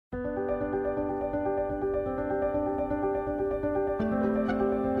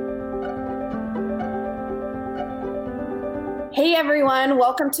Hey everyone,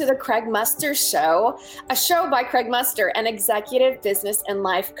 welcome to the Craig Muster Show, a show by Craig Muster, an executive business and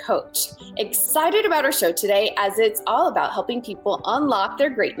life coach. Excited about our show today as it's all about helping people unlock their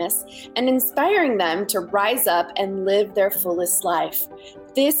greatness and inspiring them to rise up and live their fullest life.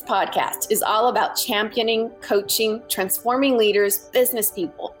 This podcast is all about championing, coaching, transforming leaders, business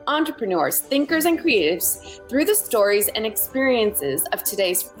people, entrepreneurs, thinkers, and creatives through the stories and experiences of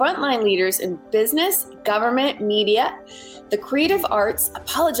today's frontline leaders in business, government, media, the creative arts,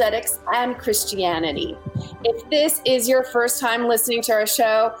 apologetics, and Christianity. If this is your first time listening to our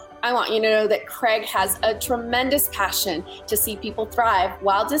show, I want you to know that Craig has a tremendous passion to see people thrive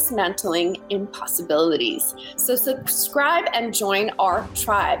while dismantling impossibilities. So subscribe and join our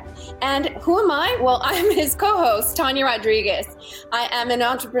tribe. And who am I? Well, I'm his co-host, Tanya Rodriguez. I am an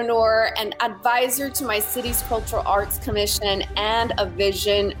entrepreneur and advisor to my city's Cultural Arts Commission and a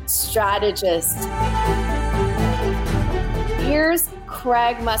vision strategist. Here's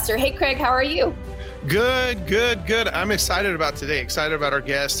Craig Muster. Hey, Craig, how are you? Good. I'm excited about today. Excited about our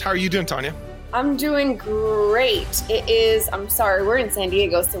guest. How are you doing, Tanya? I'm doing great. I'm sorry, we're in San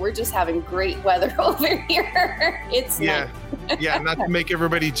Diego, so we're just having great weather over here. It's nice. Yeah, not to make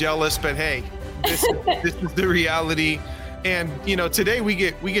everybody jealous, but hey, this is the reality. And today we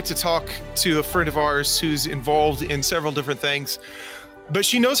get to talk to a friend of ours who's involved in several different things. But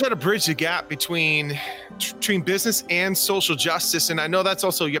she knows how to bridge the gap between business and social justice. And I know that's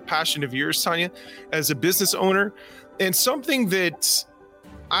also a passion of yours, Tanya, as a business owner. And something that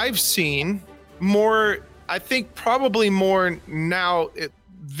I've seen more, I think probably more now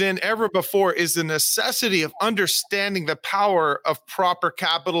than ever before, is the necessity of understanding the power of proper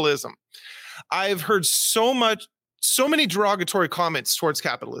capitalism. I've heard so many derogatory comments towards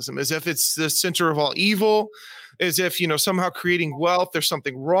capitalism, as if it's the center of all evil, as if, somehow creating wealth, there's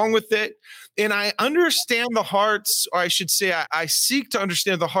something wrong with it. And I understand the hearts, or I should say, I seek to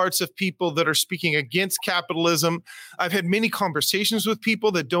understand the hearts of people that are speaking against capitalism. I've had many conversations with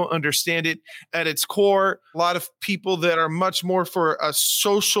people that don't understand it at its core. A lot of people that are much more for a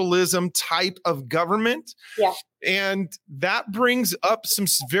socialism type of government. Yeah. And that brings up some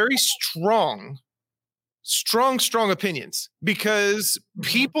very strong opinions, because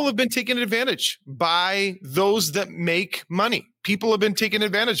people have been taken advantage by those that make money. People have been taken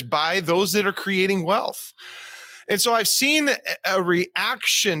advantage by those that are creating wealth. And so I've seen a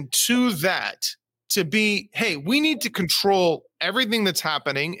reaction to that to be, hey, we need to control everything that's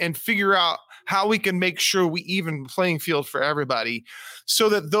happening and figure out how we can make sure we even playing field for everybody, so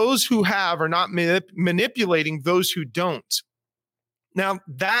that those who have are not manipulating those who don't. Now,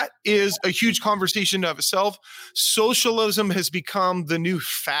 that is a huge conversation of itself. Socialism has become the new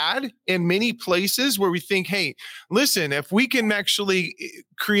fad in many places, where we think, hey, listen, if we can actually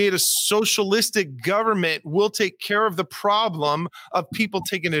create a socialistic government, we'll take care of the problem of people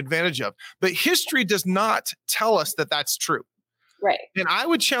taken advantage of. But history does not tell us that that's true. Right. And I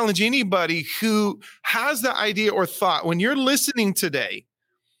would challenge anybody who has the idea or thought, when you're listening today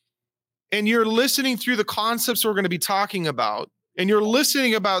and you're listening through the concepts we're going to be talking about, and you're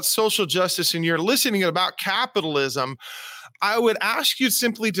listening about social justice, and you're listening about capitalism, I would ask you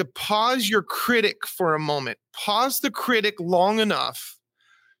simply to pause your critic for a moment. Pause the critic long enough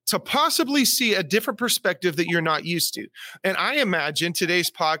to possibly see a different perspective that you're not used to. And I imagine today's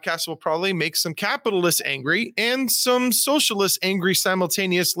podcast will probably make some capitalists angry and some socialists angry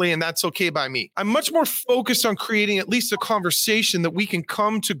simultaneously, and that's okay by me. I'm much more focused on creating at least a conversation that we can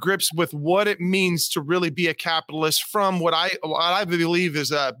come to grips with what it means to really be a capitalist from what I believe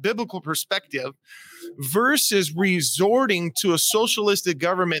is a biblical perspective, versus resorting to a socialistic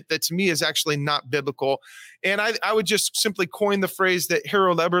government that to me is actually not biblical. And I would just simply coin the phrase that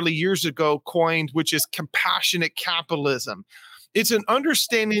Harold Eberle years ago coined, which is compassionate capitalism. It's an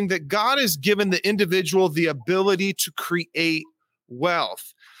understanding that God has given the individual the ability to create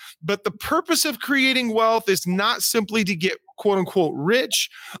wealth. But the purpose of creating wealth is not simply to get quote unquote rich,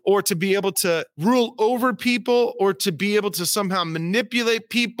 or to be able to rule over people, or to be able to somehow manipulate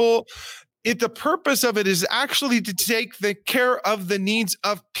people. The purpose of it is actually to take the care of the needs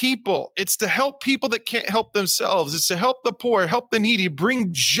of people. It's to help people that can't help themselves. It's to help the poor, help the needy, bring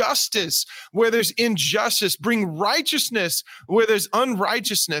justice where there's injustice, bring righteousness where there's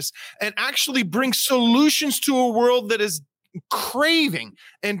unrighteousness, and actually bring solutions to a world that is craving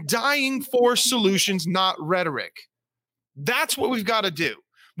and dying for solutions, not rhetoric. That's what we've got to do.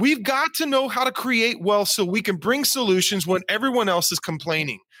 We've got to know how to create wealth so we can bring solutions when everyone else is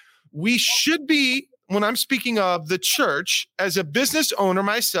complaining. We should be when I'm speaking of the church, as a business owner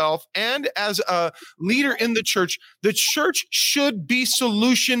myself and as a leader in the church should be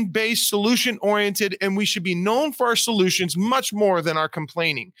solution-based, solution-oriented, and we should be known for our solutions much more than our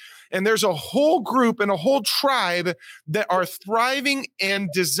complaining. And there's a whole group and a whole tribe that are thriving and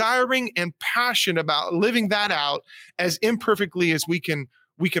desiring and passionate about living that out as imperfectly as we can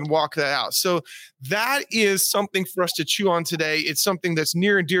walk that out. So that is something for us to chew on today. It's something that's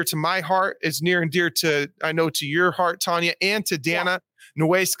near and dear to my heart. It's near and dear to, I know, to your heart, Tanya, and to Dana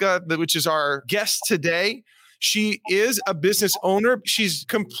Nuesca, which is our guest today. She is a business owner. She's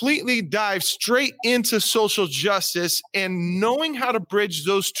completely dived straight into social justice, and knowing how to bridge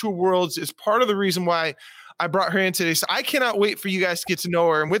those two worlds is part of the reason why I brought her in today. So I cannot wait for you guys to get to know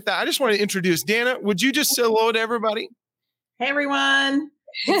her. And with that, I just want to introduce Dana. Would you just say hello to everybody? Hey, everyone.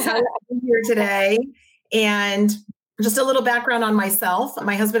 Excited to be here today. And just a little background on myself.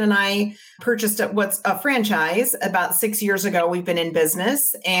 My husband and I purchased a franchise about 6 years ago. We've been in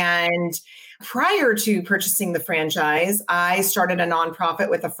business. And prior to purchasing the franchise, I started a nonprofit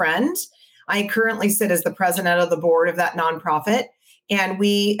with a friend. I currently sit as the president of the board of that nonprofit. And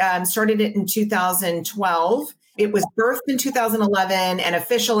we started it in 2012. It was birthed in 2011 and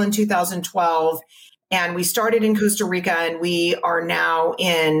official in 2012. And we started in Costa Rica, and we are now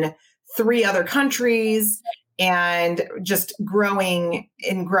in 3 other countries and just growing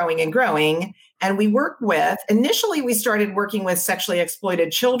and growing and growing. And we work with, initially we started working with sexually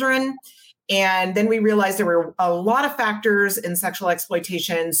exploited children. And then we realized there were a lot of factors in sexual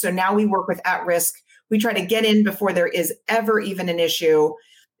exploitation. So now we work with at-risk. We try to get in before there is ever even an issue.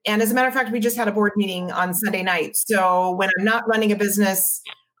 And as a matter of fact, we just had a board meeting on Sunday night. So when I'm not running a business,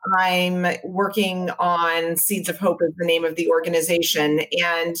 I'm working on Seeds of Hope is the name of the organization.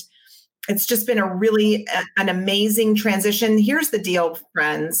 And it's just been an amazing transition. Here's the deal,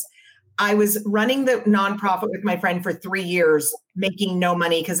 friends. I was running the nonprofit with my friend for 3 years, making no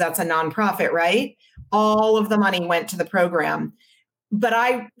money because that's a nonprofit, right? All of the money went to the program. But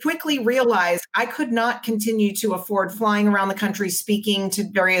I quickly realized I could not continue to afford flying around the country, speaking to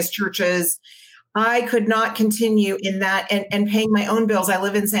various churches. I could not continue in that and paying my own bills. I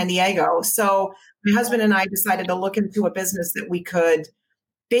live in San Diego. So my husband and I decided to look into a business that we could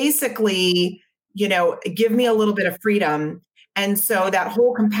basically, give me a little bit of freedom. And so that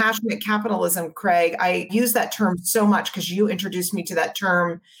whole compassionate capitalism, Craig, I use that term so much because you introduced me to that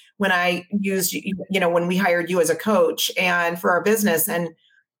term when I used, when we hired you as a coach and for our business. And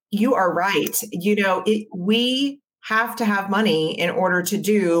you are right. We have to have money in order to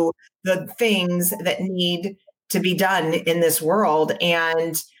do the things that need to be done in this world.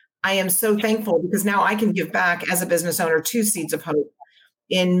 And I am so thankful because now I can give back as a business owner to Seeds of Hope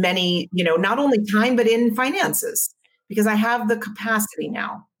in many, not only time, but in finances, because I have the capacity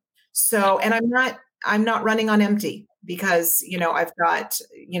now. So, and I'm not running on empty because, I've got,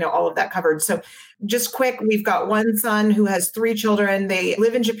 all of that covered. So just quick, we've got one son who has 3 children. They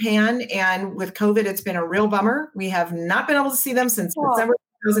live in Japan, and with COVID, it's been a real bummer. We have not been able to see them since December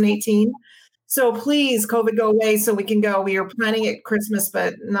 2018. So please, COVID, go away so we can go. We are planning at Christmas,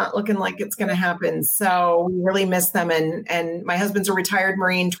 but not looking like it's going to happen. So we really miss them. And my husband's a retired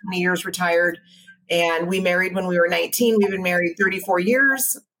Marine, 20 years retired. And we married when we were 19. We've been married 34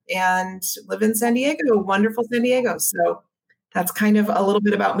 years and live in San Diego, wonderful San Diego. So that's kind of a little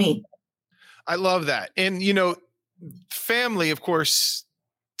bit about me. I love that. And, family, of course,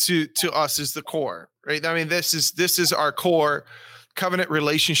 to us is the core, right? I mean, this is our core. Covenant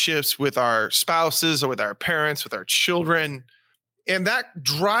relationships with our spouses or with our parents, with our children. And that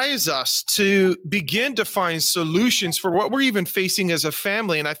drives us to begin to find solutions for what we're even facing as a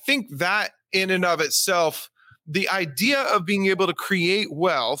family. And I think that in and of itself, the idea of being able to create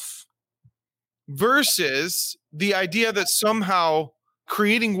wealth versus the idea that somehow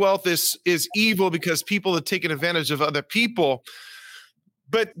creating wealth is evil because people have taken advantage of other people.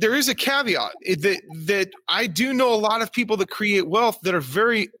 But there is a caveat that I do know a lot of people that create wealth that are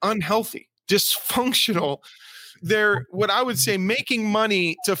very unhealthy, dysfunctional. They're what I would say making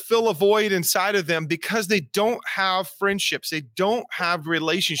money to fill a void inside of them because they don't have friendships. They don't have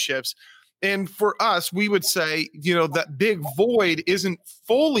relationships. And for us, we would say, that big void isn't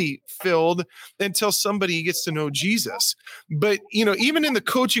fully filled until somebody gets to know Jesus. But, even in the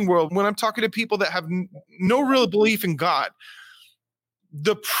coaching world, when I'm talking to people that have no real belief in God,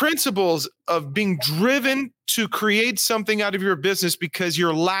 the principles of being driven to create something out of your business because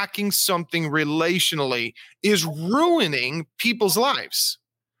you're lacking something relationally is ruining people's lives.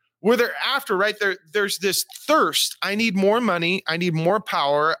 Where they're after, right? There's this thirst. I need more money. I need more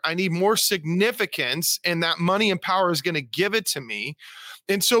power. I need more significance. And that money and power is going to give it to me.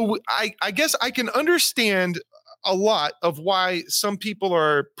 And so I guess I can understand a lot of why some people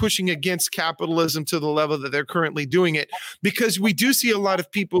are pushing against capitalism to the level that they're currently doing it, because we do see a lot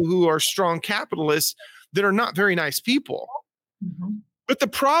of people who are strong capitalists that are not very nice people. Mm-hmm. But the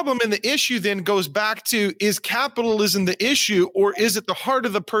problem and the issue then goes back to, is capitalism the issue, or is it the heart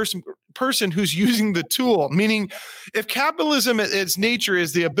of the person who's using the tool? Meaning, if capitalism at its nature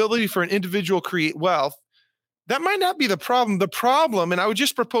is the ability for an individual to create wealth, that might not be the problem. The problem, and I would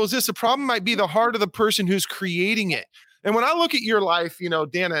just propose this, the problem might be the heart of the person who's creating it. And when I look at your life,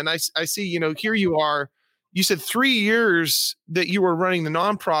 Dana, and I see, here you are, you said 3 years that you were running the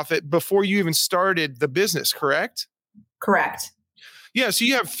nonprofit before you even started the business, correct? Correct. Yeah. So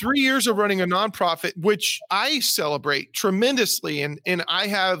you have 3 years of running a nonprofit, which I celebrate tremendously. And I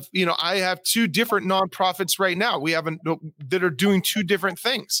have, I have 2 different nonprofits right now. We have that are doing 2 different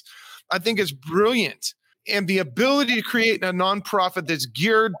things. I think it's brilliant. And the ability to create a nonprofit that's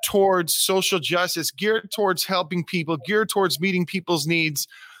geared towards social justice, geared towards helping people, geared towards meeting people's needs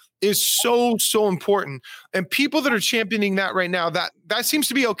is so, so important. And people that are championing that right now, that seems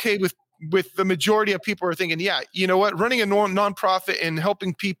to be okay with the majority of people are thinking, yeah, you know what, running a nonprofit and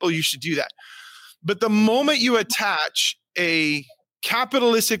helping people, you should do that. But the moment you attach a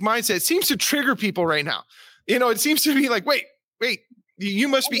capitalistic mindset, it seems to trigger people right now. It seems to be like, wait, you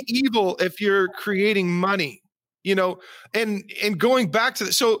must be evil if you're creating money, and going back to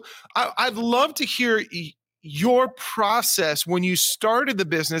this. So I'd love to hear your process when you started the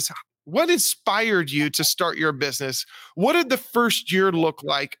business. What inspired you to start your business? What did the first year look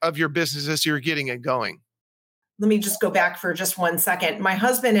like of your business as you were getting it going? Let me just go back for just 1 second. My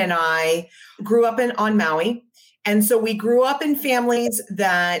husband and I grew up on Maui. And so we grew up in families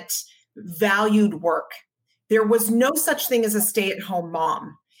that valued work. There was no such thing as a stay-at-home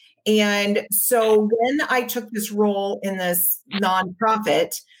mom. And so when I took this role in this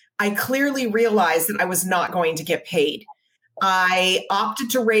nonprofit, I clearly realized that I was not going to get paid. I opted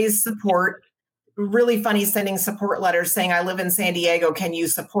to raise support. Really funny, sending support letters saying, I live in San Diego, can you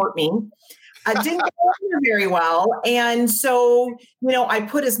support me? I didn't go over very well. And so, I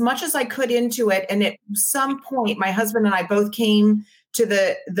put as much as I could into it. And at some point, my husband and I both came to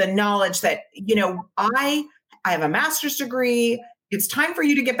the knowledge that, I have a master's degree. It's time for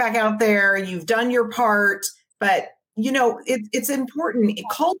you to get back out there. You've done your part, but it's important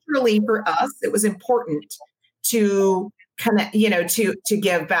culturally for us. It was important to kind of, to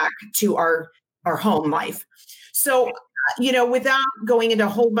give back to our home life. So, without going into a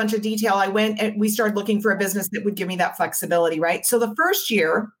whole bunch of detail, I went and we started looking for a business that would give me that flexibility, right? So the first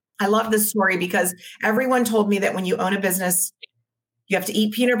year, I love this story because everyone told me that when you own a business, you have to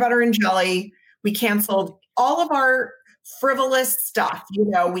eat peanut butter and jelly. We canceled all of our frivolous stuff.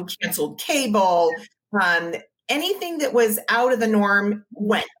 We canceled cable, anything that was out of the norm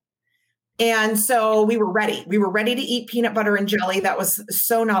went. And so we were ready. We were ready to eat peanut butter and jelly. That was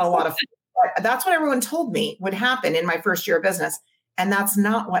so not a lot of fun. But that's what everyone told me would happen in my first year of business. And that's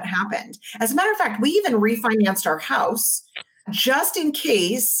not what happened. As a matter of fact, we even refinanced our house just in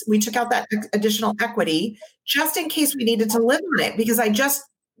case we took out that additional equity, just in case we needed to live on it, because I just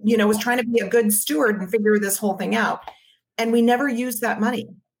was trying to be a good steward and figure this whole thing out. And we never used that money.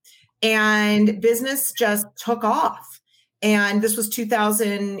 And business just took off. And this was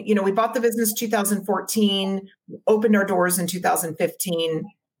 2000, we bought the business 2014, opened our doors in 2015,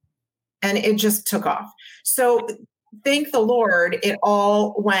 and it just took off. So thank the Lord, it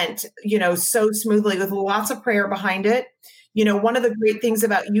all went, so smoothly with lots of prayer behind it. One of the great things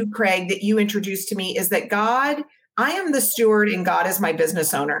about you, Craig, that you introduced to me is that I am the steward and God is my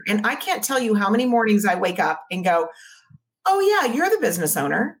business owner. And I can't tell you how many mornings I wake up and go, oh yeah, you're the business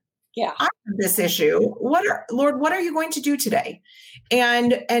owner. Yeah. I have this issue. Lord, what are you going to do today?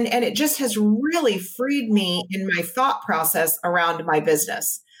 And it just has really freed me in my thought process around my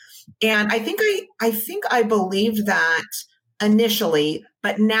business. And I think I believed that initially,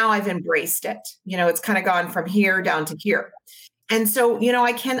 but now I've embraced it. It's kind of gone from here down to here. And so,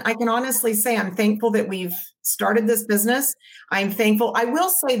 I can honestly say I'm thankful that we've started this business. I'm thankful. I will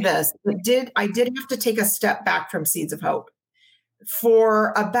say this, I did have to take a step back from Seeds of Hope.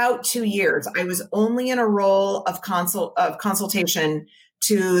 For about 2 years, I was only in a role of consultation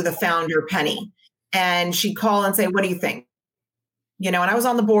to the founder, Penny. And she'd call and say, what do you think? And I was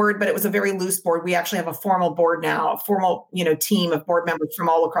on the board, but it was a very loose board. We actually have a formal board now, a formal, team of board members from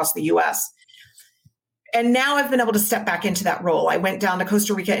all across the US. And now I've been able to step back into that role. I went down to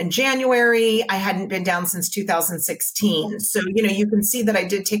Costa Rica in January. I hadn't been down since 2016. So, you can see that I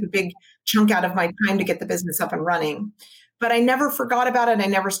did take a big chunk out of my time to get the business up and running. But I never forgot about it. I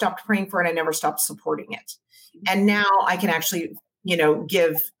never stopped praying for it. I never stopped supporting it. And now I can actually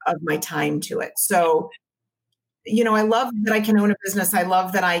give of my time to it. So, I love that I can own a business. I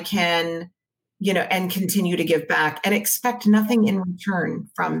love that I can, and continue to give back and expect nothing in return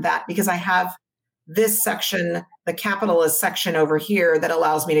from that, because I have this section, the capitalist section over here, that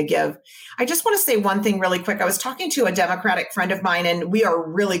allows me to give. I just want to say one thing really quick. I was talking to a Democratic friend of mine, and we are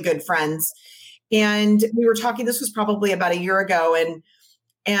really good friends. And we were talking, this was probably about a year ago,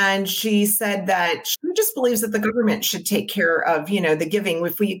 and she said that she just believes that the government should take care of, the giving.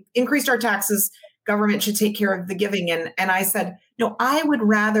 If we increased our taxes, government should take care of the giving. And I said, no, I would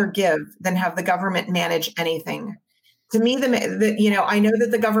rather give than have the government manage anything. To me, I know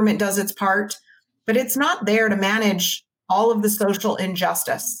that the government does its part, but it's not there to manage all of the social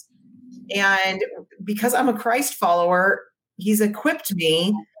injustice. And because I'm a Christ follower, he's equipped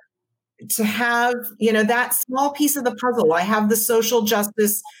me to have, that small piece of the puzzle. I have the social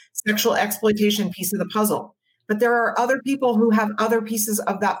justice, sexual exploitation piece of the puzzle, but there are other people who have other pieces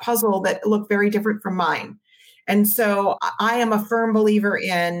of that puzzle that look very different from mine. And so I am a firm believer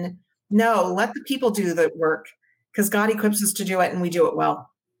in, no, let the people do the work, because God equips us to do it and we do it well.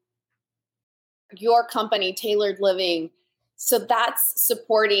 Your company, Tailored Living, so that's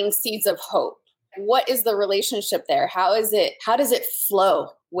supporting Seeds of Hope. What is the relationship there? How does it flow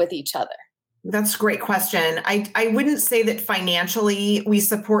with each other? That's a great question. I wouldn't say that financially we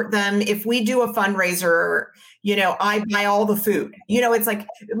support them. If we do a fundraiser, I buy all the food. It's like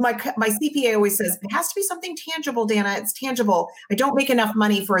my CPA always says, it has to be something tangible, Dana. It's tangible. I don't make enough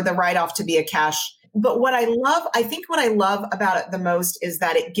money for the write-off to be a cash. But what I love about it the most is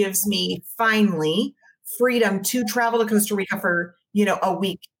that it gives me finally freedom to travel to Costa Rica for, a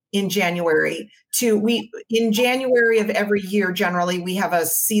week in January. In January of every year, generally, we have a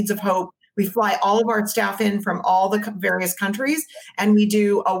Seeds of Hope. We fly all of our staff in from all the various countries, and we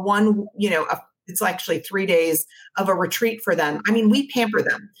do it's actually 3 days of a retreat for them. I mean, we pamper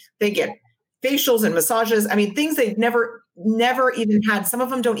them. They get facials and massages. I mean, things they've never even had. Some of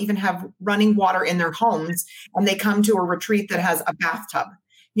them don't even have running water in their homes, and they come to a retreat that has a bathtub,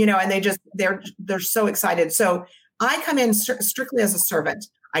 and they're so excited. So I come in strictly as a servant.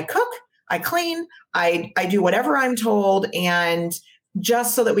 I cook, I clean, I do whatever I'm told, and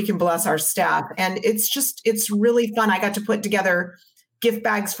just so that we can bless our staff. And it's really fun. I got to put together gift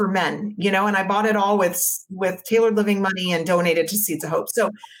bags for men, and I bought it all with Tailored Living money and donated to Seeds of Hope. So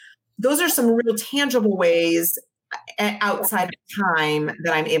those are some real tangible ways outside of time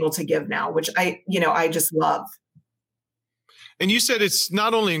that I'm able to give now, which I just love. And you said it's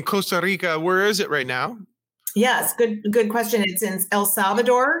not only in Costa Rica. Where is it right now? Yes, good question. It's in El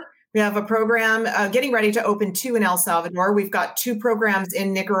Salvador. We have a program getting ready to open 2 in El Salvador. We've got 2 programs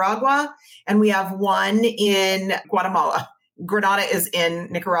in Nicaragua, and we have 1 in Guatemala. Granada is in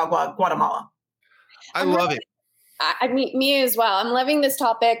Nicaragua, Guatemala. I love it. I mean, me as well. I'm loving this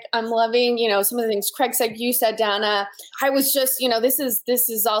topic. I'm loving, some of the things Craig said, you said, Dana. I was just, this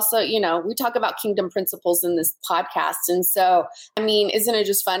is also, we talk about kingdom principles in this podcast. And so, I mean, isn't it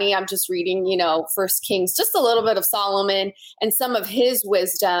just funny? I'm just reading, First Kings, just a little bit of Solomon and some of his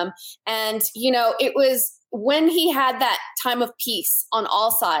wisdom. And, it was when he had that time of peace on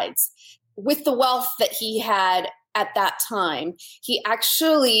all sides with the wealth that he had at that time, he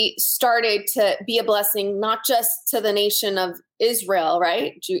actually started to be a blessing, not just to the nation of Israel,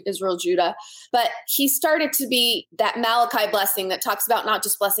 right? Israel, Judah, but he started to be that Malachi blessing that talks about not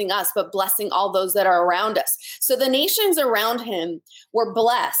just blessing us, but blessing all those that are around us. So the nations around him were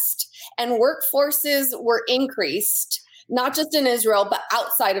blessed and workforces were increased, not just in Israel, but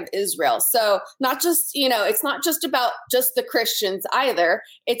outside of Israel. So not just, it's not just about just the Christians either.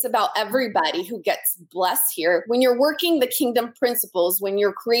 It's about everybody who gets blessed here. When you're working the kingdom principles, when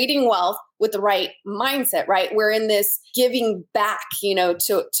you're creating wealth with the right mindset, right? We're in this giving back,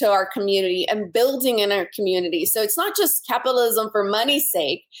 to our community and building in our community. So it's not just capitalism for money's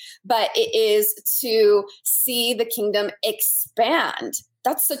sake, but it is to see the kingdom expand.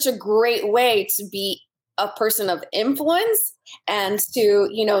 That's such a great way to be a person of influence and to,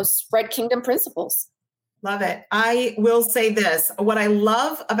 spread kingdom principles. Love it. I will say this. What I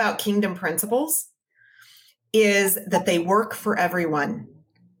love about kingdom principles is that they work for everyone,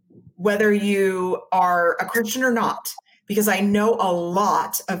 whether you are a Christian or not, because I know a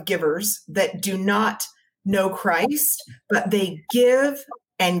lot of givers that do not know Christ, but they give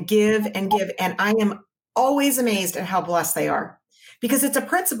and give and give. And I am always amazed at how blessed they are. Because it's a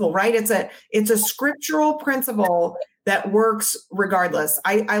principle, right? It's a scriptural principle that works regardless.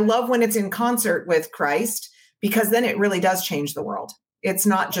 I love when it's in concert with Christ, because then it really does change the world. It's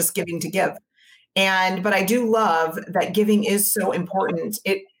not just giving to give. But I do love that giving is so important.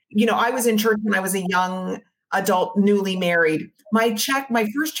 I was in church when I was a young adult, newly married. My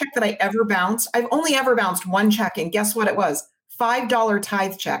first check that I ever bounced, I've only ever bounced one check. And guess what it was? $5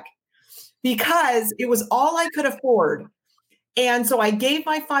 tithe check, because it was all I could afford. And so I gave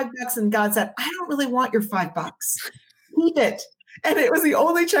my $5 and God said, I don't really want your $5. Keep it. And it was the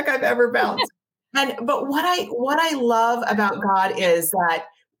only check I've ever bounced. But what I love about God is that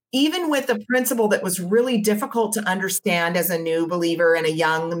even with the principle that was really difficult to understand as a new believer and a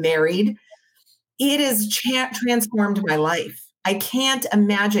young married, it has transformed my life. I can't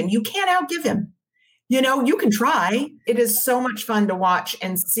imagine. You can't outgive him. You can try. It is so much fun to watch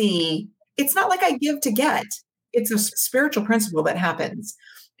and see. It's not like I give to get. It's a spiritual principle that happens.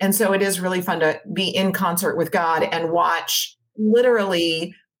 And so it is really fun to be in concert with God and watch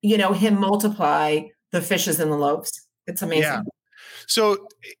literally, him multiply the fishes and the loaves. It's amazing. Yeah. So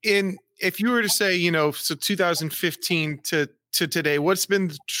if you were to say, so 2015 to today, what's been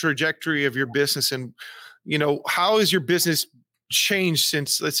the trajectory of your business, and, how has your business changed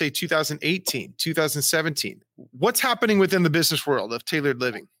since, let's say, 2018, 2017? What's happening within the business world of tailored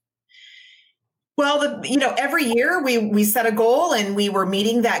living? Well, every year we set a goal and we were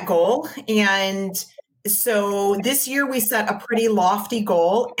meeting that goal. And so this year we set a pretty lofty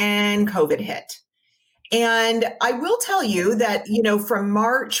goal and COVID hit. And I will tell you that, from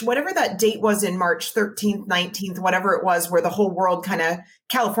March, whatever that date was in March 13th, 19th, whatever it was, where the whole world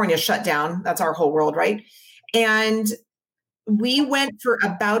California shut down. That's our whole world, right? And we went for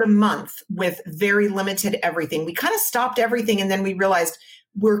about a month with very limited everything. We kind of stopped everything. And then we realized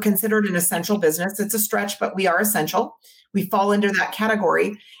we're considered an essential business. It's a stretch, but we are essential. We fall into that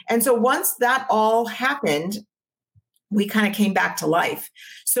category. And so once that all happened, we kind of came back to life.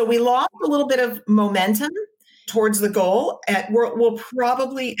 So we lost a little bit of momentum towards the goal. We'll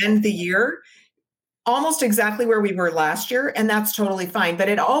probably end the year almost exactly where we were last year, and that's totally fine. But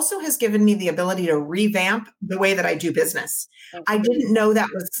it also has given me the ability to revamp the way that I do business. I didn't know that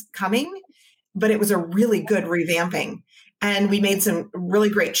was coming, but it was a really good revamping. And we made some really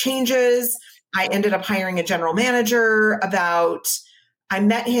great changes. I ended up hiring a general manager I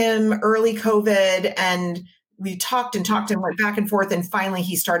met him early COVID, and we talked and went back and forth. And finally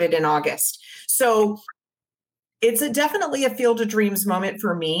he started in August. So it's definitely a field of dreams moment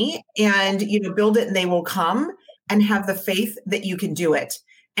for me, and, build it and they will come, and have the faith that you can do it.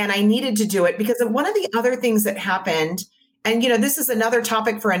 And I needed to do it because of one of the other things that happened. And, this is another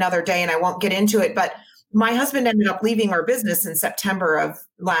topic for another day and I won't get into it, but my husband ended up leaving our business in September of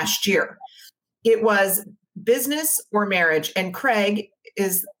last year. It was business or marriage. And Craig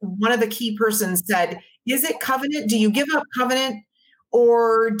is one of the key persons said, is it covenant? Do you give up covenant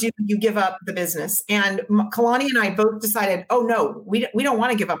or do you give up the business? And Kalani and I both decided, oh no, we don't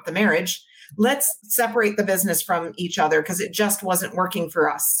want to give up the marriage. Let's separate the business from each other because it just wasn't working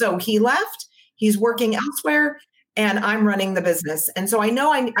for us. So he left, he's working elsewhere, and I'm running the business. And so I knew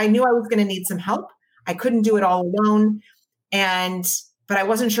I was going to need some help. I couldn't do it all alone. But I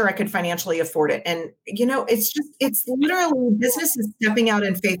wasn't sure I could financially afford it. And, it's literally business is stepping out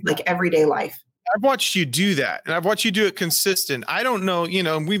in faith like everyday life. I've watched you do that, and I've watched you do it consistent. I don't know,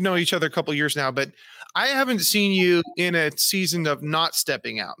 we've known each other a couple of years now, but I haven't seen you in a season of not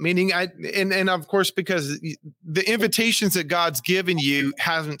stepping out, meaning and of course, because the invitations that God's given you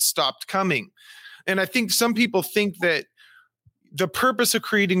haven't stopped coming. And I think some people think that the purpose of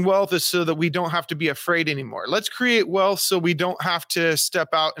creating wealth is so that we don't have to be afraid anymore. Let's create wealth so we don't have to step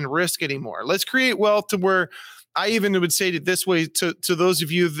out and risk anymore. Let's create wealth to where I even would say it this way to those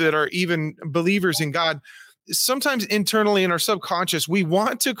of you that are even believers in God. Sometimes internally in our subconscious, we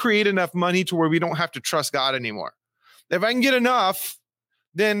want to create enough money to where we don't have to trust God anymore. If I can get enough,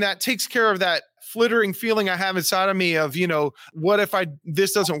 then that takes care of that flittering feeling I have inside of me of, what if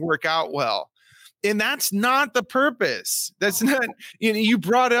this doesn't work out well? And that's not the purpose. That's not, you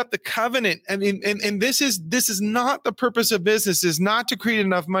brought up the covenant. I mean, and this is not the purpose of business, is not to create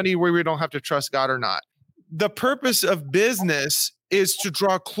enough money where we don't have to trust God or not. The purpose of business is to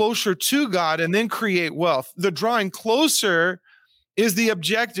draw closer to God and then create wealth. The drawing closer is the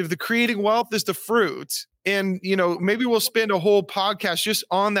objective. The creating wealth is the fruit. And, maybe we'll spend a whole podcast just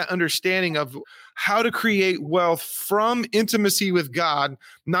on that understanding of how to create wealth from intimacy with God,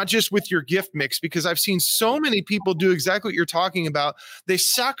 not just with your gift mix, because I've seen so many people do exactly what you're talking about. They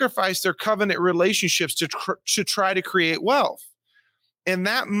sacrifice their covenant relationships to try to create wealth. And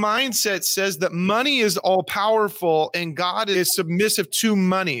that mindset says that money is all powerful and God is submissive to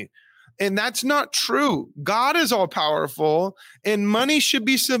money. And that's not true. God is all powerful and money should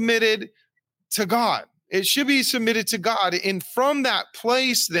be submitted to God. It should be submitted to God. And from that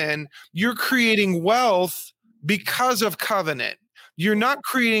place, then you're creating wealth because of covenant. You're not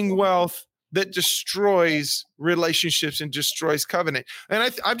creating wealth that destroys relationships and destroys covenant.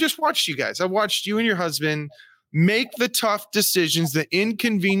 And I've just watched you guys. I watched you and your husband make the tough decisions, the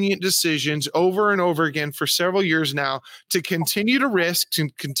inconvenient decisions over and over again for several years now to continue to risk, to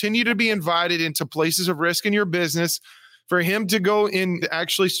continue to be invited into places of risk in your business, for him to go in,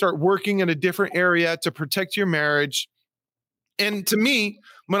 actually start working in a different area to protect your marriage. And to me,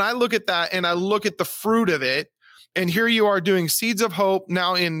 when I look at that and I look at the fruit of it, and here you are doing Seeds of Hope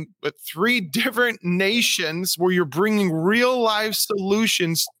now in 3 different nations where you're bringing real life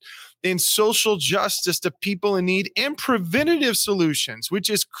solutions in social justice to people in need and preventative solutions,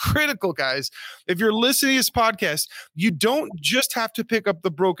 which is critical, guys. If you're listening to this podcast, you don't just have to pick up the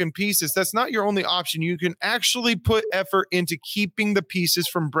broken pieces. That's not your only option. You can actually put effort into keeping the pieces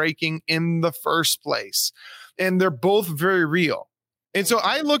from breaking in the first place. And they're both very real. And so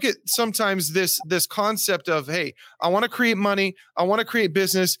I look at sometimes this concept of, hey, I want to create money, I want to create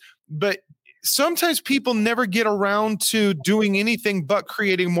business, but sometimes people never get around to doing anything but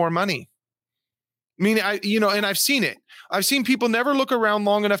creating more money. I mean, and I've seen it. I've seen people never look around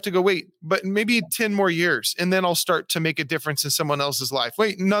long enough to go, wait, but maybe 10 more years, and then I'll start to make a difference in someone else's life.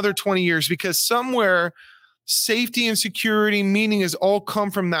 Wait, another 20 years, because somewhere safety and security, meaning has all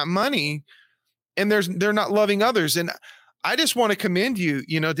come from that money, and they're not loving others. And I just want to commend you,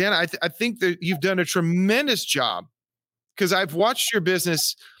 Dan. I think that you've done a tremendous job, because I've watched your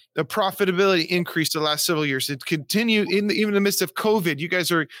business, the profitability increase the last several years. It continued even in the midst of COVID. You guys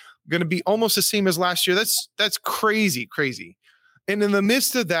are going to be almost the same as last year. That's crazy. And in the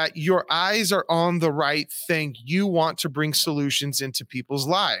midst of that, your eyes are on the right thing. You want to bring solutions into people's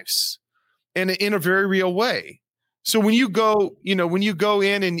lives, and in a very real way. So when you go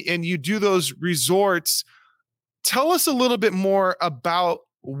in and you do those resorts, tell us a little bit more about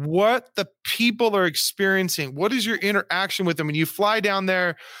what the people are experiencing. What is your interaction with them? When you fly down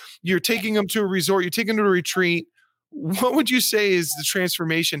there, you're taking them to a resort, you're taking them to a retreat. What would you say is the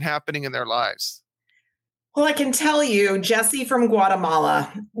transformation happening in their lives? Well, I can tell you, Jesse from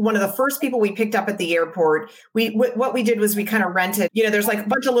Guatemala, one of the first people we picked up at the airport, what we did was we kind of rented, there's like a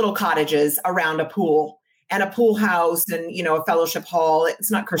bunch of little cottages around a pool and a pool house and, a fellowship hall. It's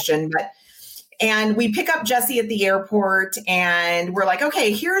not Christian, and we pick up Jesse at the airport and we're like,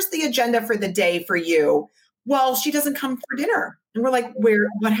 okay, here's the agenda for the day for you. Well, she doesn't come for dinner. And we're like,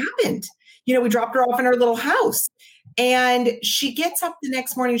 what happened? We dropped her off in her little house, and she gets up the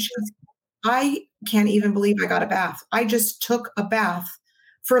next morning. She goes, I can't even believe I got a bath. I just took a bath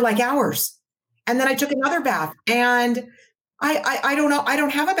for like hours. And then I took another bath, and I don't know. I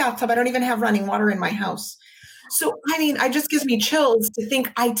don't have a bathtub. I don't even have running water in my house. So, it just gives me chills to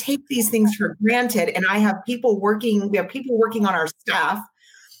think I take these things for granted. And we have people working on our staff.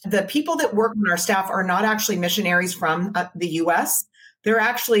 The people that work on our staff are not actually missionaries from the U.S. They're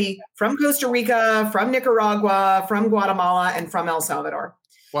actually from Costa Rica, from Nicaragua, from Guatemala, and from El Salvador.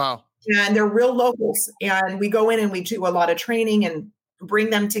 Wow. And they're real locals. And we go in and we do a lot of training and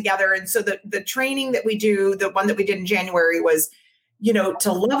bring them together. And so the training that we do, the one that we did in January was,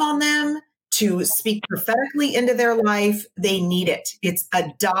 to love on them, to speak prophetically into their life. They need it. It's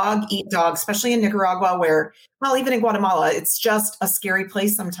a dog eat dog, especially in Nicaragua, where, well, even in Guatemala, it's just a scary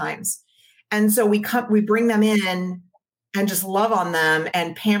place sometimes. And so we bring them in and just love on them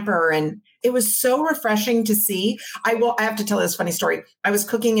and pamper. And it was so refreshing to see. I have to tell this funny story. I was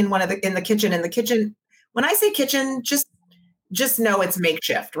cooking in the kitchen. When I say kitchen, just know it's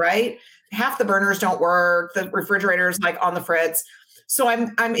makeshift, right? Half the burners don't work. The refrigerator's like on the fritz. So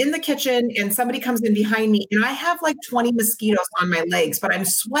I'm in the kitchen and somebody comes in behind me and I have like 20 mosquitoes on my legs, but I'm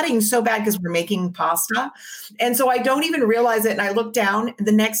sweating so bad because we're making pasta. And so I don't even realize it. And I look down, and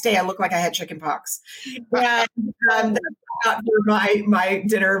the next day I look like I had chicken pox. And for my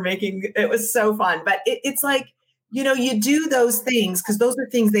dinner making, it was so fun. But it's like, you do those things because those are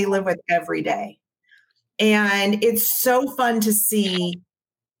things they live with every day. And it's so fun to see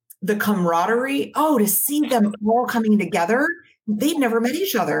the camaraderie. Oh, to see them all coming together. They'd never met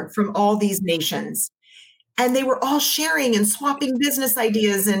each other from all these nations. And they were all sharing and swapping business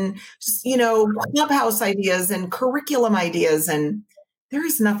ideas and, clubhouse ideas and curriculum ideas. And there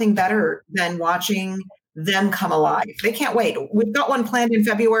is nothing better than watching them come alive. They can't wait. We've got one planned in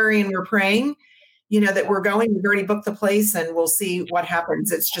February and we're praying, that we're going. We've already booked the place and we'll see what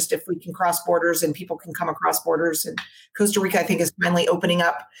happens. It's just if we can cross borders and people can come across borders. And Costa Rica, I think, is finally opening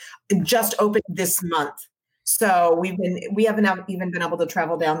up, just opened this month. So we haven't even been able to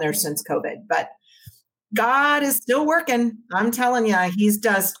travel down there since COVID, but God is still working. I'm telling you, he's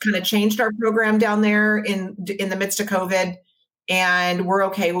just kind of changed our program down there in the midst of COVID, and we're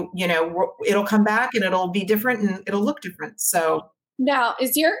okay. It'll come back and it'll be different and it'll look different. So Now,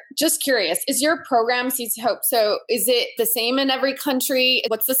 just curious, is your program Seeds of Hope? So is it the same in every country?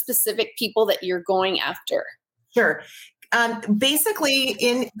 What's the specific people that you're going after? Sure. Basically,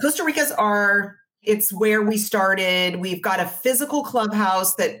 in Costa Rica's it's where we started. We've got a physical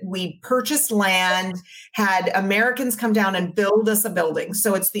clubhouse that we purchased land, had Americans come down and build us a building.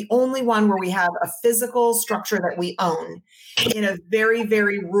 So it's the only one where we have a physical structure that we own in a very,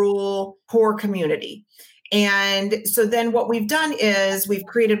 very rural, poor community. And so then what we've done is we've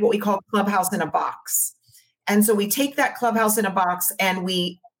created what we call Clubhouse in a Box. And so we take that Clubhouse in a Box and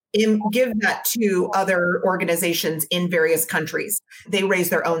we give that to other organizations in various countries. They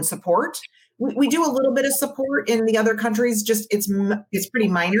raise their own support. We do a little bit of support in the other countries, just it's pretty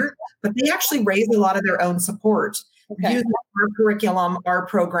minor, but they actually raise a lot of their own support using our curriculum, our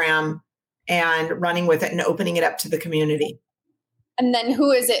program, and running with it and opening it up to the community. And then who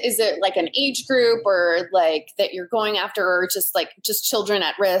is it? Is it like an age group or like that you're going after, or just children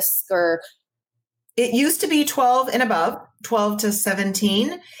at risk? Or it used to be 12 and above, 12 to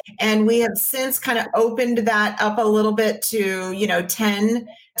 17. And we have since kind of opened that up a little bit to,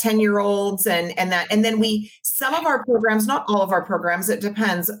 10-year-olds and that. And then some of our programs, not all of our programs, it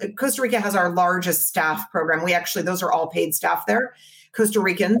depends. Costa Rica has our largest staff program. Those are all paid staff there, Costa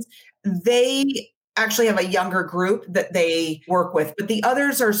Ricans. They actually have a younger group that they work with, but the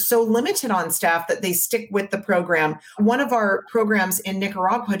others are so limited on staff that they stick with the program. One of our programs in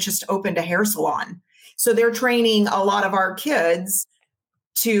Nicaragua just opened a hair salon. So they're training a lot of our kids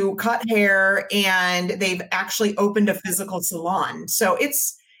to cut hair, and they've actually opened a physical salon. So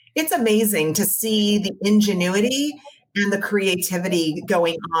it's amazing to see the ingenuity and the creativity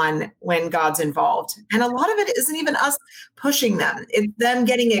going on when God's involved. And a lot of it isn't even us pushing them. It's them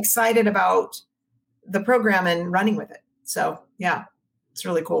getting excited about the program and running with it. So yeah, it's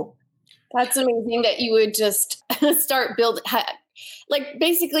really cool. That's amazing that you would just start building, like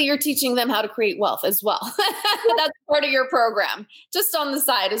basically you're teaching them how to create wealth as well. That's part of your program, just on the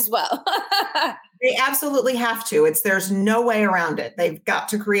side as well. They absolutely have to. There's no way around it. They've got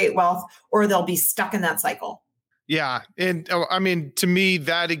to create wealth or they'll be stuck in that cycle. Yeah. And I mean, to me,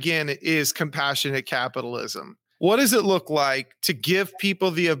 that again is compassionate capitalism. What does it look like to give people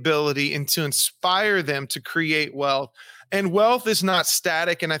the ability and to inspire them to create wealth? And wealth is not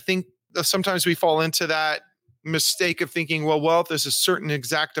static. And I think sometimes we fall into that mistake of thinking, well, wealth is a certain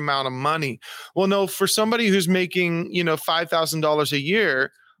exact amount of money. Well, no, for somebody who's making, $5,000 a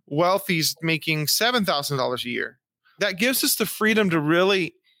year, wealthy's making $7,000 a year. That gives us the freedom to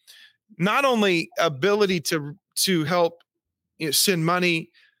really not only ability to help send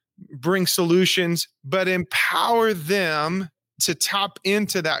money, bring solutions, but empower them to tap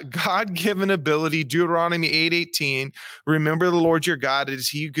into that God-given ability. Deuteronomy 8:18, remember the Lord your God, it is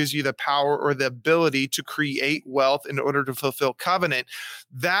he who gives you the power or the ability to create wealth in order to fulfill covenant.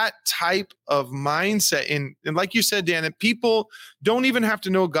 That type of mindset. And like you said, Dana, people don't even have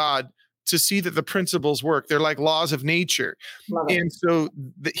to know God to see that the principles work. They're like laws of nature. And so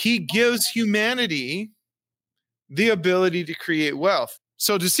he gives humanity the ability to create wealth.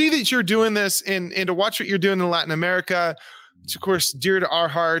 So to see that you're doing this and to watch what you're doing in Latin America, which of course, dear to our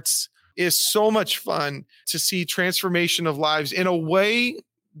hearts, is so much fun to see transformation of lives in a way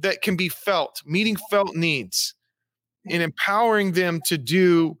that can be felt, meeting felt needs and empowering them to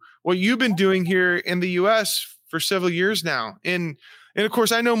do what you've been doing here in the US for several years now. And of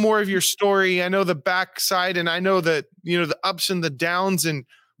course, I know more of your story. I know the backside and I know that, the ups and the downs and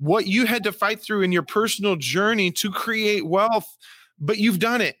what you had to fight through in your personal journey to create wealth, but you've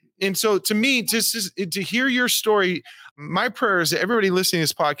done it. And so to me, just to hear your story, my prayer is that everybody listening to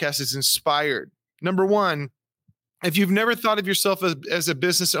this podcast is inspired. Number one, if you've never thought of yourself as a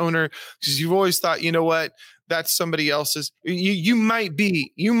business owner, because you've always thought, that's somebody else's, you might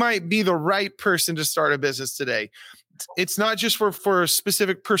be the right person to start a business today. It's not just for a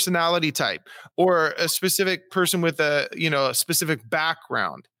specific personality type or a specific person with a specific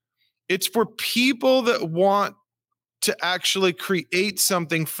background. It's for people that want to actually create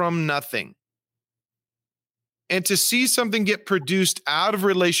something from nothing and to see something get produced out of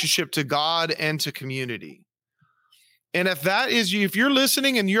relationship to God and to community. And if that is you, if you're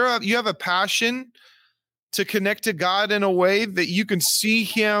listening and you have a passion to connect to God in a way that you can see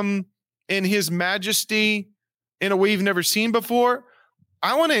him in his majesty in a way you've never seen before,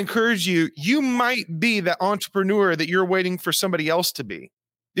 I want to encourage you, you might be the entrepreneur that you're waiting for somebody else to be.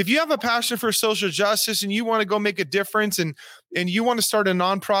 If you have a passion for social justice and you want to go make a difference and you want to start a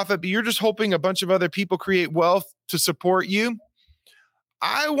nonprofit, but you're just hoping a bunch of other people create wealth to support you,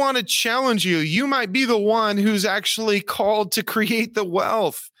 I want to challenge you. You might be the one who's actually called to create the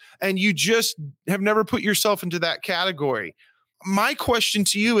wealth and you just have never put yourself into that category. my question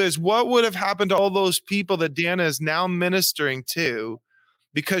to you is, what would have happened to all those people that Dana is now ministering to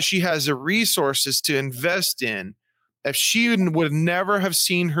because she has the resources to invest in if she would never have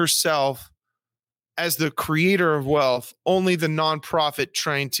seen herself as the creator of wealth, only the nonprofit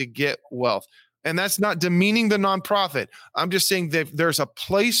trying to get wealth? And that's not demeaning the nonprofit. I'm just saying that there's a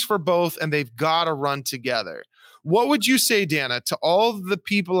place for both and they've got to run together. What would you say, Dana, to all the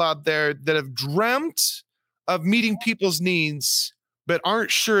people out there that have dreamt of meeting people's needs, but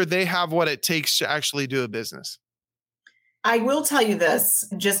aren't sure they have what it takes to actually do a business? I will tell you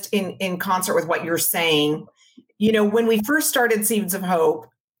this, just in concert with what you're saying. When we first started Seeds of Hope,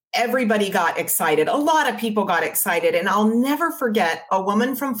 everybody got excited. A lot of people got excited. And I'll never forget, a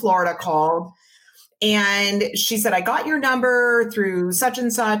woman from Florida called and she said, I got your number through such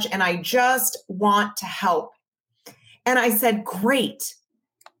and such, and I just want to help. And I said, great.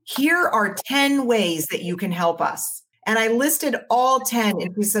 Here are 10 ways that you can help us. And I listed all 10.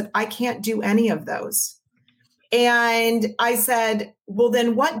 And she said, I can't do any of those. And I said, well,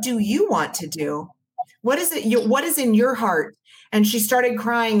 then what do you want to do? What is it? What is in your heart? And she started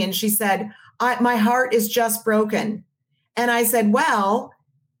crying and she said, my heart is just broken. And I said, well,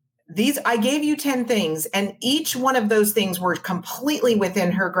 I gave you 10 things, and each one of those things were completely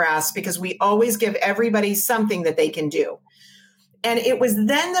within her grasp because we always give everybody something that they can do. And it was then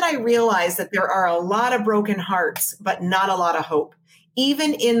that I realized that there are a lot of broken hearts, but not a lot of hope,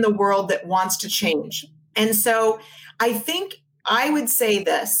 even in the world that wants to change. And so I think I would say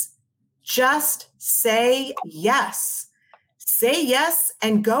this, just say yes. Say yes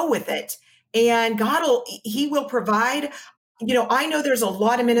and go with it. And He will provide. I know there's a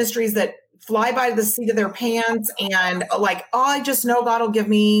lot of ministries that fly by the seat of their pants and like, oh, I just know God will give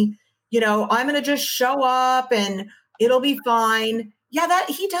me, I'm going to just show up and it'll be fine. Yeah,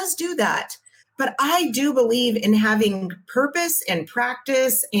 He does do that. But I do believe in having purpose and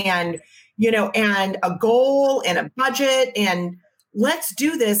practice and, and a goal and a budget, and let's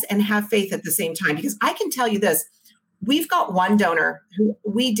do this and have faith at the same time. Because I can tell you this, we've got one donor who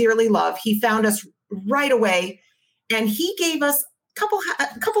we dearly love. He found us right away. And he gave us a couple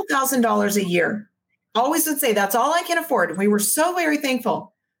 $1,000s a year. Always would say, that's all I can afford. We were so very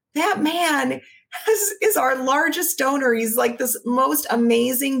thankful. That man is our largest donor. He's like this most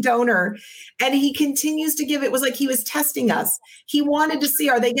amazing donor. And he continues to give. It was like he was testing us. He wanted to see,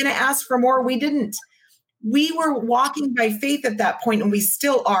 are they going to ask for more? We didn't. We were walking by faith at that point, and we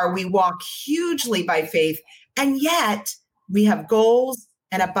still are. We walk hugely by faith. And yet we have goals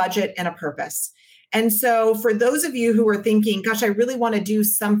and a budget and a purpose. And so for those of you who are thinking, gosh, I really want to do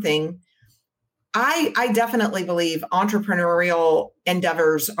something, I definitely believe entrepreneurial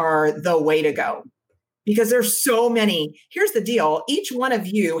endeavors are the way to go because there's so many. Here's the deal. Each one of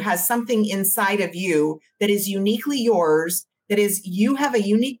you has something inside of you that is uniquely yours, that is you have a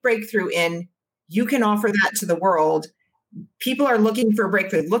unique breakthrough in. You can offer that to the world. People are looking for a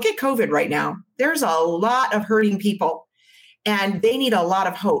breakthrough. Look at COVID right now. There's a lot of hurting people and they need a lot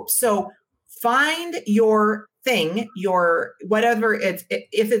of hope. So find your thing, your whatever it's,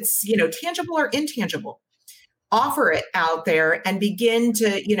 if it's, tangible or intangible, offer it out there and begin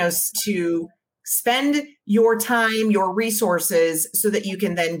to, to spend your time, your resources so that you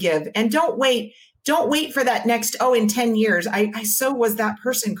can then give. And don't wait for that next, in 10 years. I so was that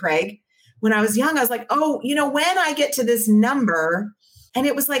person, Craig. When I was young, I was like, when I get to this number, and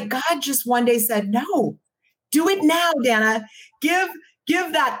it was like, God just one day said, no, do it now, Dana, give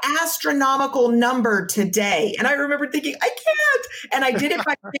that astronomical number today. And I remember thinking, I can't. And I did it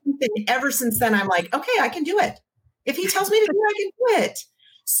by faith. Ever since then, I'm like, okay, I can do it. If he tells me to do it, I can do it.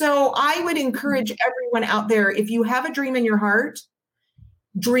 So I would encourage everyone out there, if you have a dream in your heart,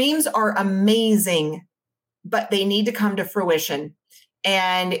 dreams are amazing, but they need to come to fruition.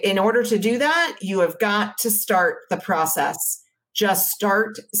 And in order to do that, you have got to start the process. Just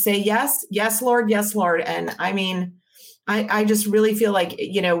start, say yes, yes, Lord, yes, Lord. And I mean, I just really feel like,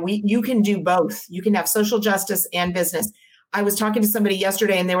 you can do both. You can have social justice and business. I was talking to somebody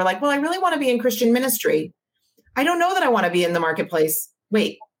yesterday and they were like, well, I really want to be in Christian ministry. I don't know that I want to be in the marketplace.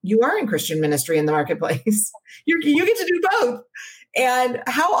 Wait, you are in Christian ministry in the marketplace. You get to do both. And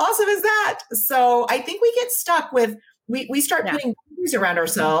how awesome is that? So I think we get stuck with, we start putting boundaries around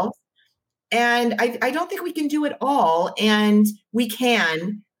ourselves. And I don't think we can do it all. And we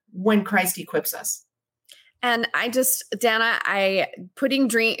can when Christ equips us. And Dana, putting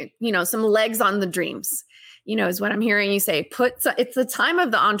some legs on the dreams, is what I'm hearing you say. It's the time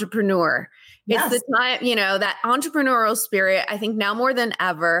of the entrepreneur. Yes. It's the time, that entrepreneurial spirit. I think now more than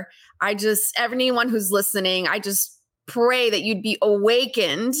ever, anyone who's listening, I just pray that you'd be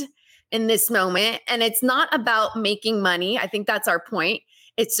awakened in this moment. And it's not about making money. I think that's our point.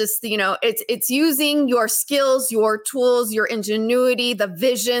 It's just, it's using your skills, your tools, your ingenuity, the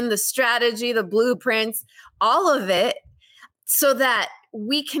vision, the strategy, the blueprints, all of it, so that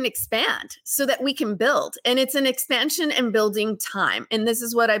we can expand, so that we can build. And it's an expansion and building time. And this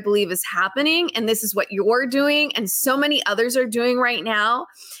is what I believe is happening. And this is what you're doing. And so many others are doing right now.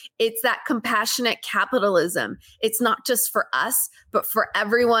 It's that compassionate capitalism. It's not just for us, but for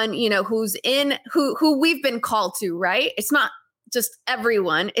everyone, who we've been called to, right? It's not just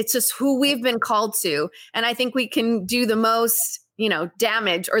everyone. It's just who we've been called to. And I think we can do the most,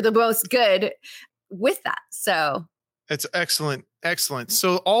 damage or the most good with that. So it's excellent. Excellent.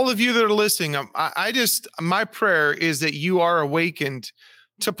 So all of you that are listening, my prayer is that you are awakened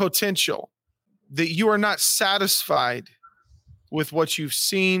to potential, that you are not satisfied with what you've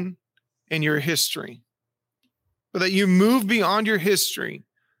seen in your history, but that you move beyond your history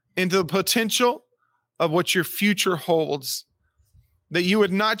into the potential of what your future holds, that you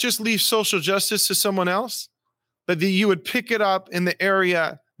would not just leave social justice to someone else, but that you would pick it up in the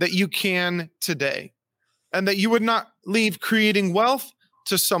area that you can today. And that you would not leave creating wealth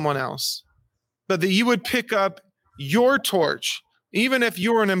to someone else, but that you would pick up your torch, even if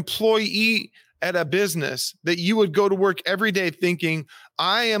you're an employee at a business, that you would go to work every day thinking,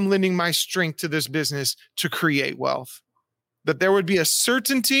 I am lending my strength to this business to create wealth. That there would be a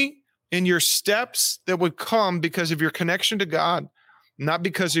certainty in your steps that would come because of your connection to God, not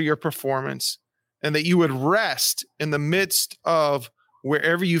because of your performance, and that you would rest in the midst of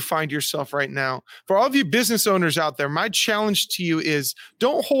wherever you find yourself right now. For all of you business owners out there, my challenge to you is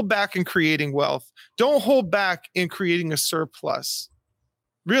don't hold back in creating wealth. Don't hold back in creating a surplus.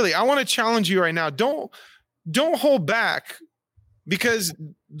 Really, I want to challenge you right now. Don't hold back, because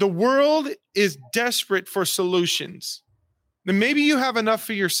the world is desperate for solutions. And maybe you have enough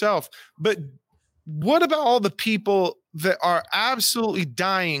for yourself, but what about all the people that are absolutely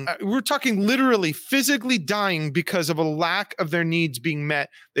dying? We're talking literally physically dying because of a lack of their needs being met,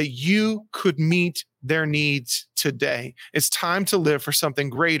 that you could meet their needs today. It's time to live for something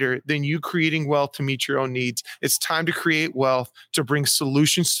greater than you creating wealth to meet your own needs. It's time to create wealth to bring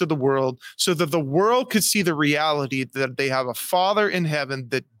solutions to the world so that the world could see the reality that they have a Father in heaven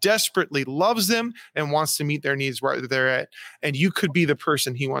that desperately loves them and wants to meet their needs where they're at. And you could be the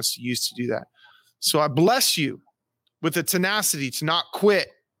person he wants to use to do that. So I bless you with the tenacity to not quit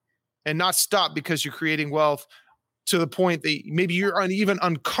and not stop because you're creating wealth to the point that maybe you're even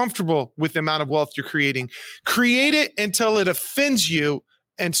uncomfortable with the amount of wealth you're creating. Create it until it offends you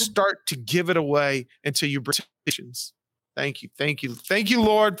and start to give it away until you bring patience. Thank you. Thank you. Thank you,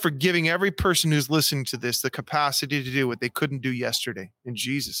 Lord, for giving every person who's listening to this the capacity to do what they couldn't do yesterday. In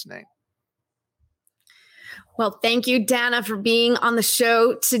Jesus' name. Well, thank you, Dana, for being on the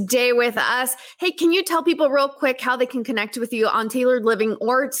show today with us. Hey, can you tell people real quick how they can connect with you on Tailored Living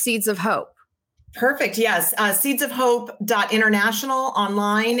or Seeds of Hope? Perfect. Yes. Seedsofhope.international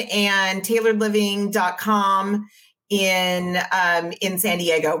online and tailoredliving.com in San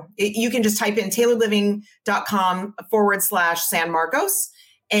Diego. You can just type in tailoredliving.com/San Marcos.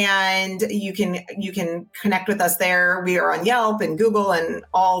 And you can connect with us there. We are on Yelp and Google and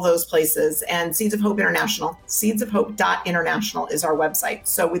all those places. And Seeds of Hope International, seedsofhope.international is our website.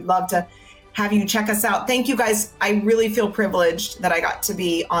 So we'd love to have you check us out. Thank you, guys. I really feel privileged that I got to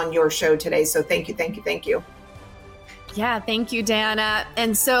be on your show today. So thank you, thank you, thank you. Yeah, thank you, Dana.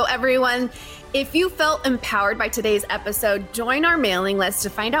 And so everyone, if you felt empowered by today's episode, join our mailing list to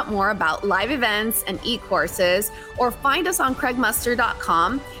find out more about live events and e-courses, or find us on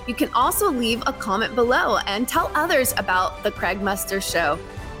craigmuster.com. You can also leave a comment below and tell others about the Craig Muster Show.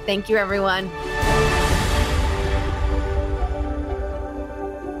 Thank you, everyone.